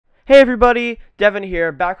Hey everybody, Devin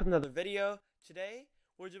here, back with another video. Today,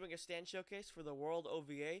 we're doing a stand showcase for the World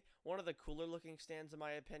OVA, one of the cooler looking stands in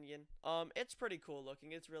my opinion. It's pretty cool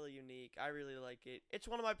looking, it's really unique, I really like it. It's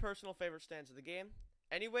one of my personal favorite stands of the game.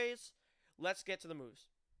 Anyways, let's get to the moves.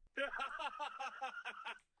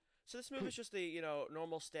 So this move is just the,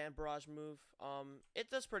 normal stand barrage move. It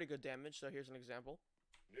does pretty good damage, so here's an example.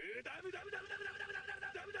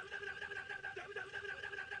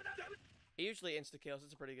 It usually insta-kills,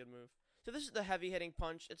 it's a pretty good move. So this is the heavy hitting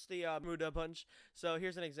punch, it's the Muda punch. So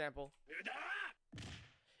here's an example.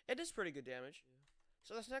 It does pretty good damage.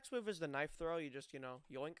 So this next move is the knife throw, you just,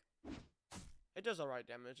 yoink. It does alright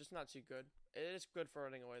damage, it's not too good. It is good for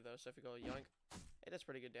running away though, so if you go yoink, it does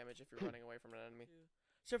pretty good damage if you're running away from an enemy.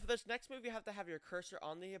 So for this next move, you have to have your cursor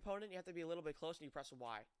on the opponent, you have to be a little bit close and you press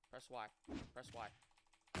Y. Press Y. Press Y.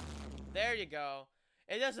 There you go.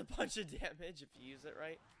 It does a bunch of damage if you use it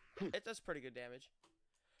right. It does pretty good damage.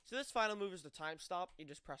 So this final move is the time stop. You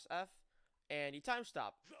just press F and you time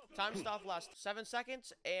stop. Time stop lasts 7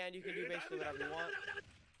 seconds and you can do basically whatever you want.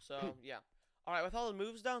 So yeah. Alright, with all the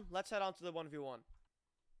moves done, let's head on to the 1v1.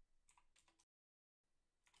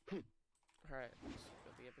 Alright, let's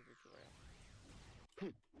go the epic victory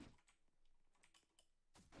royale.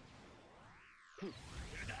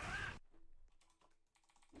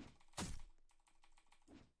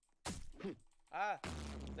 Ah,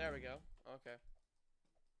 there we go. Okay.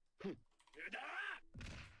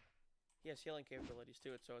 He has healing capabilities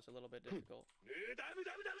too, so it's a little bit difficult.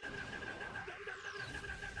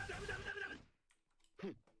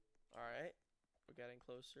 Alright, we're getting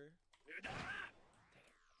closer.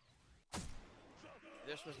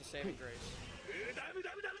 This was the saving grace.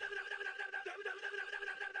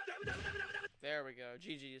 There we go,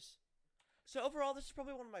 GG's. So overall, this is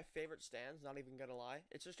probably one of my favorite stands, not even gonna lie.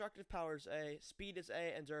 Its destructive power is A, speed is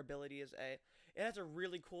A, and durability is A. It has a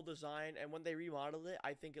really cool design, and when they remodeled it,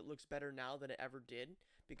 I think it looks better now than it ever did,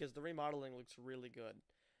 because the remodeling looks really good.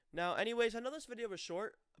 Now, anyways, I know this video was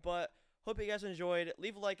short, but hope you guys enjoyed.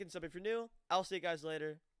 Leave a like and sub if you're new. I'll see you guys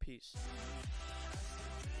later. Peace.